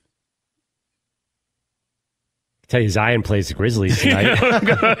next? I tell you, Zion plays the Grizzlies tonight.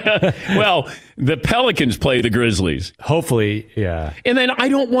 Well, the Pelicans play the Grizzlies. Hopefully, yeah. And then I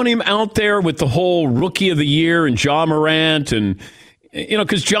don't want him out there with the whole Rookie of the Year and Ja Morant. And,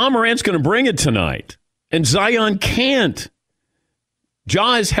 because Ja Morant's going to bring it tonight. And Zion can't.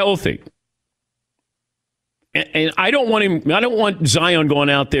 Ja is healthy. And I don't want Zion going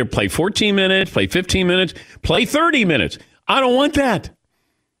out there, play 14 minutes, play 15 minutes, play 30 minutes. I don't want that.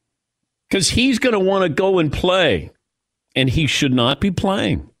 Because he's going to want to go and play. And he should not be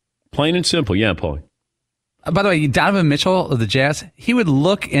playing. Plain and simple. Yeah, Paulie. By the way, Donovan Mitchell of the Jazz, he would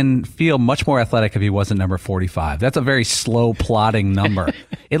look and feel much more athletic if he wasn't number 45. That's a very slow, plodding number.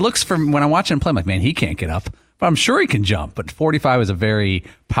 It looks, from when I watch him play, I'm like, man, he can't get up. But I'm sure he can jump. But 45 is a very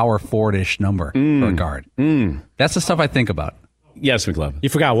power forward-ish number for a guard. That's the stuff I think about. Yes, McLevin. You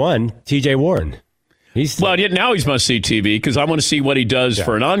forgot one, TJ Warren. Now he's must-see TV because I want to see what he does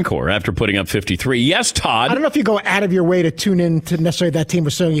for an encore after putting up 53. Yes, Todd. I don't know if you go out of your way to tune in to necessarily that team or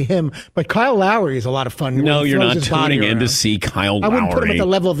certainly him, but Kyle Lowry is a lot of fun. No, you're not tuning in to see Kyle Lowry. I wouldn't put him at the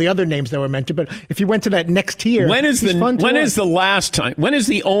level of the other names that were mentioned, but if you went to that next tier, when is the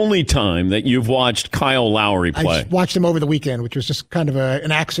only time that you've watched Kyle Lowry play? I just watched him over the weekend, which was just kind of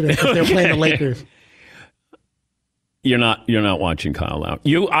an accident because they were playing the Lakers. You're not watching Kyle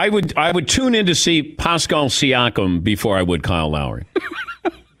Lowry. I would tune in to see Pascal Siakam before I would Kyle Lowry.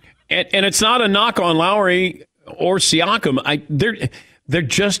 and it's not a knock on Lowry or Siakam. There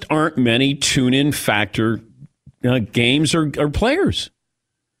just aren't many tune-in factor games or players.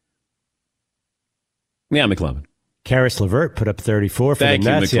 Yeah, McLovin. Karis LeVert put up 34 for the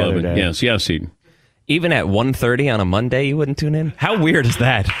Nets the other day. Yes, Eden. Even at 1:30 on a Monday, you wouldn't tune in? How weird is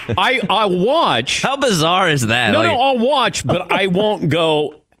that? I'll watch. How bizarre is that? No, I'll watch, but I won't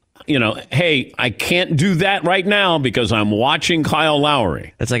go, hey, I can't do that right now because I'm watching Kyle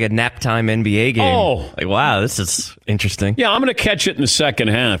Lowry. That's like a nap time NBA game. Oh. Like, wow, this is interesting. Yeah, I'm going to catch it in the second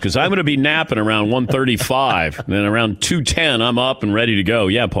half because I'm going to be napping around 1:35. And then around 2:10, I'm up and ready to go.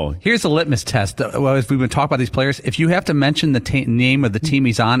 Yeah, Paul. Here's a litmus test. Well, if we've been talking about these players, if you have to mention the name of the team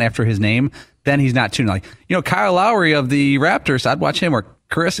he's on after his name, then he's not tuning. Like, Kyle Lowry of the Raptors, I'd watch him, or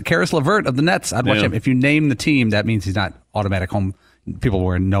Karis LeVert of the Nets, I'd watch him. If you name the team, that means he's not automatic home. People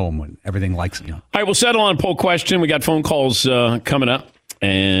will know him when everything likes him. All right, we'll settle on a poll question. We got phone calls coming up.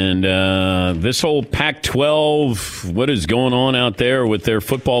 And this whole Pac-12, what is going on out there with their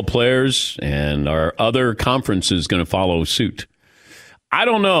football players, and our other conferences going to follow suit? I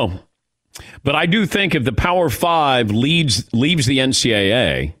don't know. But I do think if the Power Five leaves the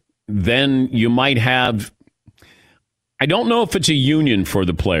NCAA, then you might have, I don't know if it's a union for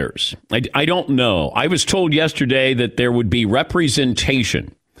the players. I don't know. I was told yesterday that there would be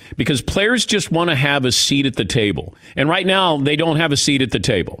representation because players just want to have a seat at the table. And right now, they don't have a seat at the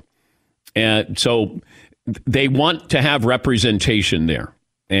table. And so they want to have representation there.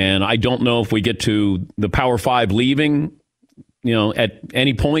 And I don't know if we get to the Power Five leaving, at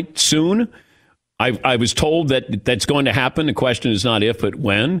any point soon. I was told that that's going to happen. The question is not if, but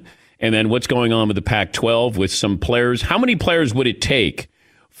when. And then what's going on with the Pac-12 with some players? How many players would it take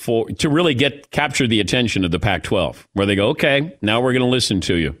to really capture the attention of the Pac-12, where they go, okay, now we're going to listen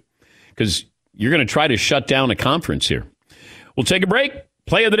to you because you're going to try to shut down a conference here. We'll take a break.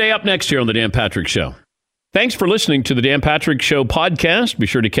 Play of the day up next here on The Dan Patrick Show. Thanks for listening to The Dan Patrick Show podcast. Be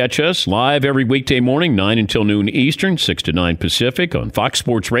sure to catch us live every weekday morning, 9 until noon Eastern, 6 to 9 Pacific on Fox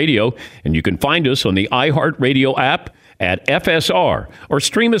Sports Radio. And you can find us on the iHeartRadio app at FSR, or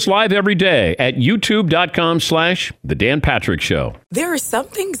stream us live every day at youtube.com/The Dan Patrick Show. There are some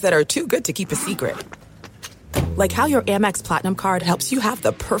things that are too good to keep a secret. Like how your Amex Platinum card helps you have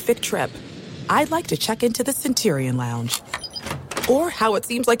the perfect trip. I'd like to check into the Centurion Lounge. Or how it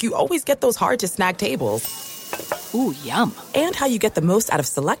seems like you always get those hard-to-snag tables. Ooh, yum. And how you get the most out of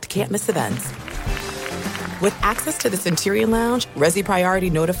select can't-miss events. With access to the Centurion Lounge, Resi Priority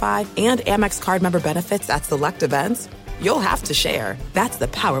Notify, and Amex card member benefits at select events, you'll have to share. That's the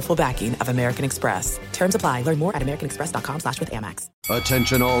powerful backing of American Express. Terms apply. Learn more at americanexpress.com/withAmex.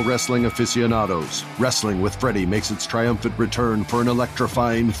 Attention all wrestling aficionados. Wrestling with Freddie makes its triumphant return for an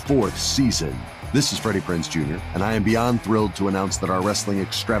electrifying 4th season. This is Freddie Prinze Jr., and I am beyond thrilled to announce that our wrestling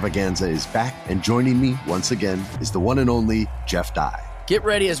extravaganza is back, and joining me once again is the one and only Jeff Dye. Get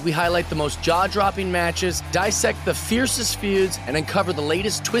ready as we highlight the most jaw-dropping matches, dissect the fiercest feuds, and uncover the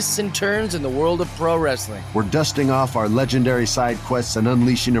latest twists and turns in the world of pro wrestling. We're dusting off our legendary side quests and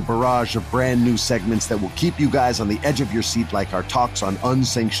unleashing a barrage of brand new segments that will keep you guys on the edge of your seat like our talks on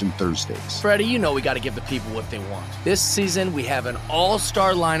Unsanctioned Thursdays. Freddie, you know we got to give the people what they want. This season, we have an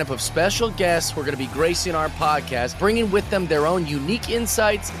all-star lineup of special guests who are going to be gracing our podcast, bringing with them their own unique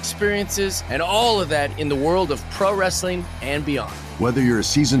insights, experiences, and all of that in the world of pro wrestling and beyond. Whether you're a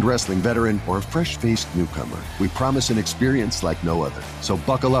seasoned wrestling veteran or a fresh-faced newcomer, we promise an experience like no other. So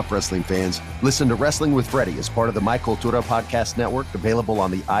buckle up, wrestling fans. Listen to Wrestling with Freddie as part of the My Cultura Podcast Network, available on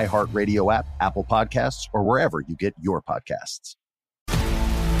the iHeartRadio app, Apple Podcasts, or wherever you get your podcasts.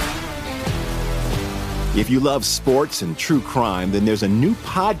 If you love sports and true crime, then there's a new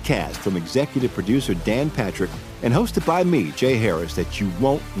podcast from executive producer Dan Patrick and hosted by me, Jay Harris, that you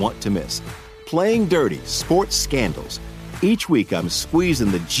won't want to miss. Playing Dirty: Sports Scandals. Each week, I'm squeezing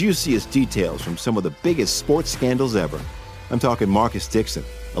the juiciest details from some of the biggest sports scandals ever. I'm talking Marcus Dixon,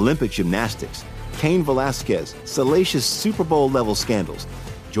 Olympic gymnastics, Cain Velasquez, salacious Super Bowl-level scandals.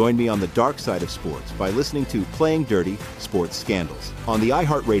 Join me on the dark side of sports by listening to Playing Dirty: Sports Scandals on the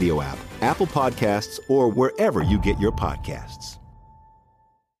iHeartRadio app, Apple Podcasts, or wherever you get your podcasts.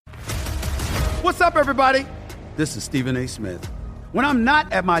 What's up, everybody? This is Stephen A. Smith. When I'm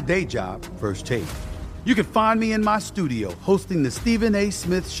not at my day job, First Take, you can find me in my studio hosting the Stephen A.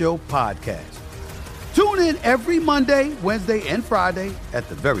 Smith Show podcast. Tune in every Monday, Wednesday, and Friday, at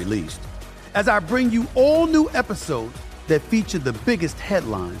the very least, as I bring you all new episodes that feature the biggest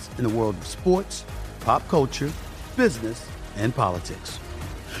headlines in the world of sports, pop culture, business, and politics.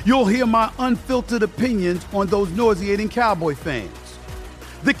 You'll hear my unfiltered opinions on those nauseating Cowboy fans,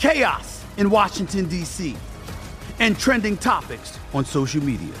 the chaos in Washington, D.C., and trending topics on social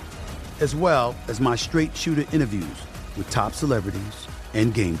media, as well as my straight shooter interviews with top celebrities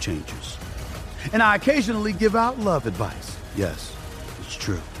and game changers. And I occasionally give out love advice. Yes, it's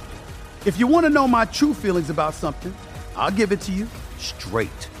true. If you want to know my true feelings about something, I'll give it to you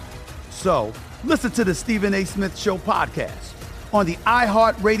straight. So listen to the Stephen A. Smith Show podcast on the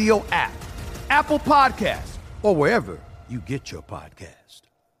iHeartRadio app, Apple Podcasts, or wherever you get your podcast.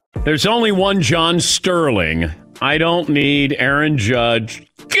 There's only one John Sterling. I don't need Aaron Judge.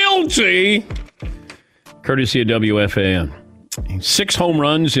 Guilty! Courtesy of WFAN. 6 home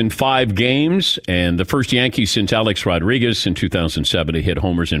runs in 5 games, and the first Yankee since Alex Rodriguez in 2007 to hit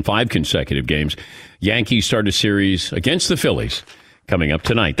homers in 5 consecutive games. Yankees start a series against the Phillies coming up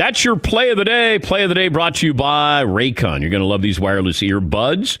tonight. That's your play of the day. Play of the day brought to you by Raycon. You're going to love these wireless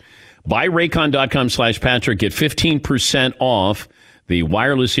earbuds. Buy Raycon.com/Patrick. Get 15% off the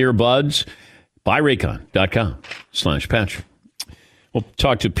wireless earbuds. Buy Raycon.com/Patrick. We'll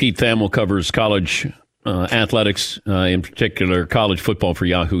talk to Pete Thamel, covers college athletics, in particular college football for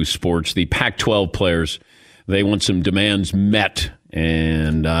Yahoo Sports. The Pac-12 players, they want some demands met,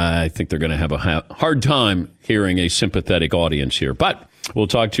 and I think they're going to have a hard time hearing a sympathetic audience here. But we'll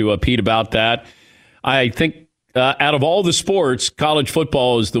talk to Pete about that. I think out of all the sports, college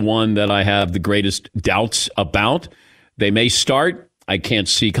football is the one that I have the greatest doubts about. They may start. I can't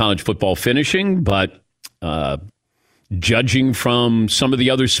see college football finishing, but judging from some of the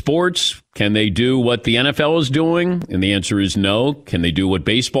other sports, can they do what the NFL is doing? And the answer is no. Can they do what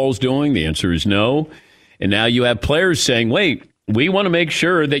baseball is doing? The answer is no. And now you have players saying, wait, we want to make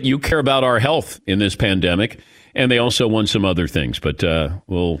sure that you care about our health in this pandemic. And they also want some other things. But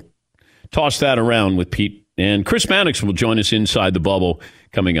we'll toss that around with Pete. And Chris Mannix will join us inside the bubble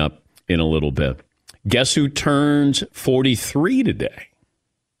coming up in a little bit. Guess who turns 43 today?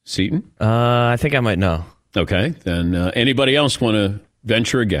 Seton? I think I might know. Okay. Then anybody else want to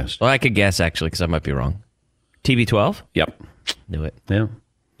venture a guess? Well, I could guess, actually, because I might be wrong. TB12? Yep. Knew it. Yeah.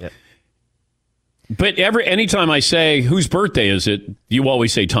 Yep. But anytime I say, whose birthday is it, you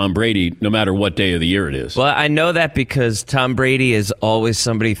always say Tom Brady, no matter what day of the year it is. Well, I know that because Tom Brady is always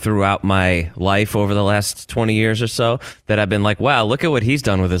somebody throughout my life over the last 20 years or so that I've been like, wow, look at what he's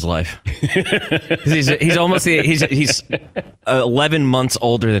done with his life. he's almost, he's 11 months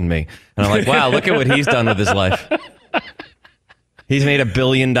older than me. And I'm like, wow, look at what he's done with his life. He's made $1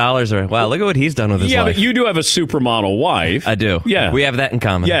 billion. Or wow, look at what he's done with his life. Yeah, but you do have a supermodel wife. I do. Yeah, we have that in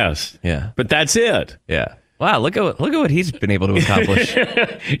common. Yes. Yeah, but that's it. Yeah. Wow, look at what he's been able to accomplish.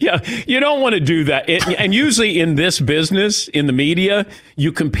 Yeah, you don't want to do that. And usually in this business, in the media,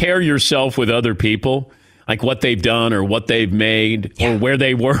 you compare yourself with other people, like what they've done or what they've made or where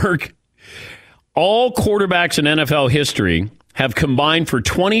they work. All quarterbacks in NFL history have combined for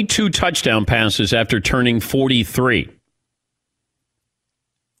 22 touchdown passes after turning 43.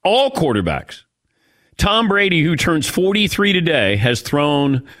 All quarterbacks. Tom Brady, who turns 43 today, has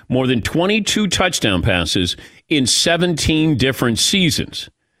thrown more than 22 touchdown passes in 17 different seasons.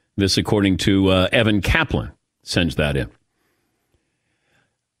 This, according to Evan Kaplan, sends that in.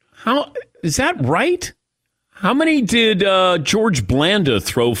 How is that right? How many did George Blanda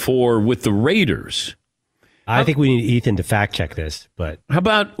throw for with the Raiders? I think we need Ethan to fact check this. But how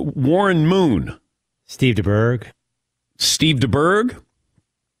about Warren Moon? Steve DeBerg?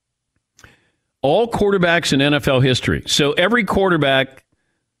 All quarterbacks in NFL history. So every quarterback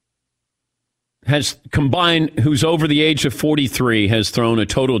has combined, who's over the age of 43, has thrown a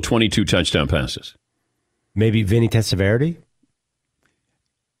total of 22 touchdown passes. Maybe Vinny Testaverde?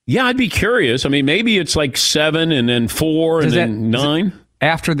 Yeah, I'd be curious. I mean, maybe it's like 7 and then 4 and then 9.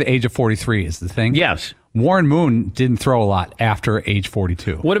 After the age of 43 is the thing? Yes. Warren Moon didn't throw a lot after age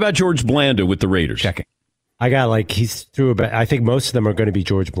 42. What about George Blanda with the Raiders? Checking. I got he's threw about, I think most of them are going to be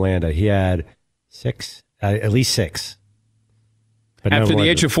George Blanda. He had 6, at least 6. But after the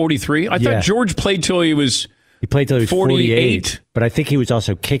age of 43? I thought George played till he was 48. But I think he was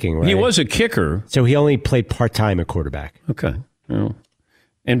also kicking, right? He was a kicker. So he only played part-time at quarterback. Okay. Well,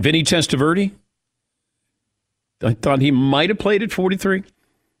 and Vinny Testaverde? I thought he might have played at 43.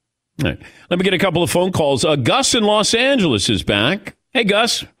 All right. Let me get a couple of phone calls. Gus in Los Angeles is back. Hey,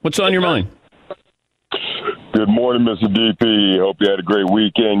 Gus, what's on your mind? Good morning, Mr. DP. Hope you had a great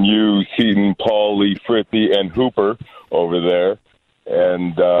weekend. You, Seaton, Paulie, Fritzy, and Hooper over there.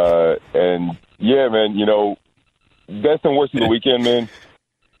 And yeah, man, you know, best and worst of the weekend, man,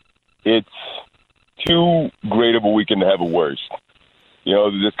 it's too great of a weekend to have a worst. You know,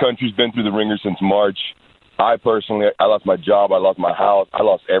 this country's been through the ringer since March. I personally lost my job. I lost my house. I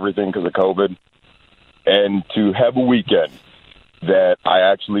lost everything because of COVID. And to have a weekend that I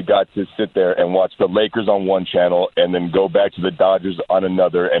actually got to sit there and watch the Lakers on one channel and then go back to the Dodgers on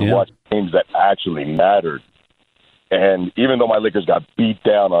another and watch games that actually mattered. And even though my Lakers got beat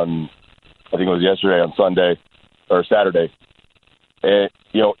down on, I think it was yesterday on Sunday or Saturday,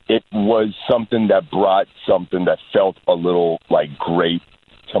 it was something that brought something that felt a little like great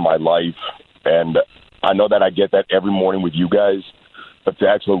to my life. And I know that I get that every morning with you guys. But to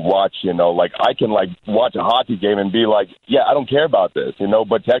actually watch, like I can like watch a hockey game and be like, yeah, I don't care about this,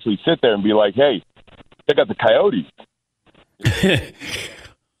 but to actually sit there and be like, hey, check out the Coyotes.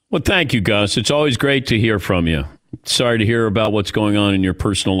 Well, thank you, Gus. It's always great to hear from you. Sorry to hear about what's going on in your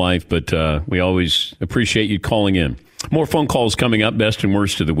personal life, but we always appreciate you calling in. More phone calls coming up, best and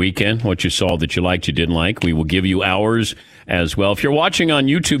worst of the weekend, what you saw that you liked, you didn't like. We will give you ours as well. If you're watching on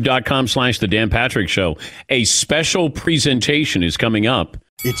youtube.com/The Dan Patrick Show, a special presentation is coming up.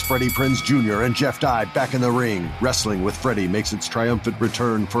 It's Freddie Prinze Jr. and Jeff Dye back in the ring. Wrestling with Freddie makes its triumphant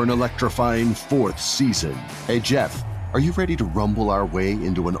return for an electrifying 4th season. Hey, Jeff, are you ready to rumble our way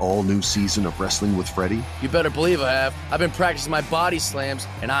into an all-new season of Wrestling with Freddie? You better believe I have. I've been practicing my body slams,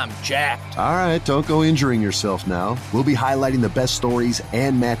 and I'm jacked. All right, don't go injuring yourself now. We'll be highlighting the best stories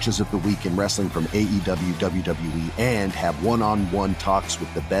and matches of the week in wrestling from AEW, WWE, and have one-on-one talks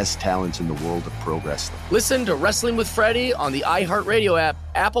with the best talents in the world of pro wrestling. Listen to Wrestling with Freddie on the iHeartRadio app,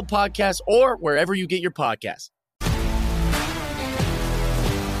 Apple Podcasts, or wherever you get your podcasts.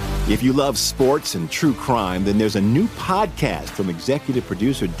 If you love sports and true crime, then there's a new podcast from executive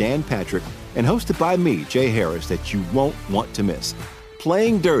producer Dan Patrick and hosted by me, Jay Harris, that you won't want to miss.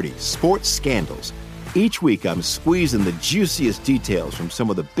 Playing Dirty: Sports Scandals. Each week, I'm squeezing the juiciest details from some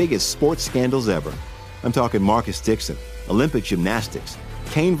of the biggest sports scandals ever. I'm talking Marcus Dixon, Olympic gymnastics,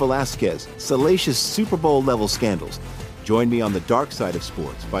 Cain Velasquez, salacious Super Bowl-level scandals. Join me on the dark side of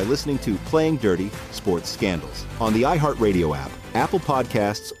sports by listening to Playing Dirty: Sports Scandals on the iHeartRadio app, Apple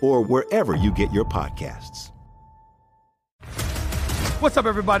Podcasts, or wherever you get your podcasts. What's up,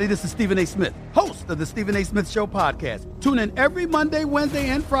 everybody? This is Stephen A. Smith, host of the Stephen A. Smith Show podcast. Tune in every Monday, Wednesday,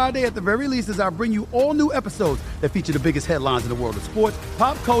 and Friday at the very least as I bring you all new episodes that feature the biggest headlines in the world of sports,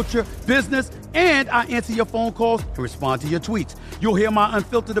 pop culture, business, and I answer your phone calls and respond to your tweets. You'll hear my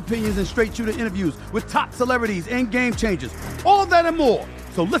unfiltered opinions and straight-shooter interviews with top celebrities and game changers. All that and more.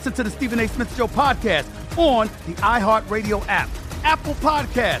 So listen to the Stephen A. Smith Show podcast on the iHeartRadio app, Apple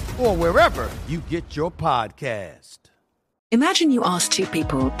Podcasts, or wherever you get your podcast. Imagine you ask two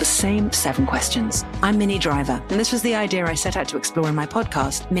people the same 7 questions. I'm Minnie Driver, and this was the idea I set out to explore in my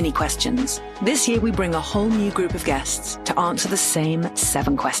podcast, Mini Questions. This year, we bring a whole new group of guests to answer the same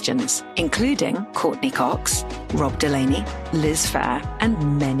 7 questions, including Courtney Cox, Rob Delaney, Liz Phair,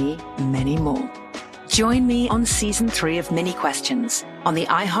 and many, many more. Join me on Season 3 of Mini Questions on the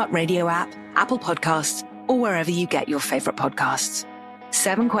iHeartRadio app, Apple Podcasts, or wherever you get your favorite podcasts.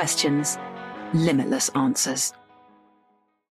 7 questions, limitless answers.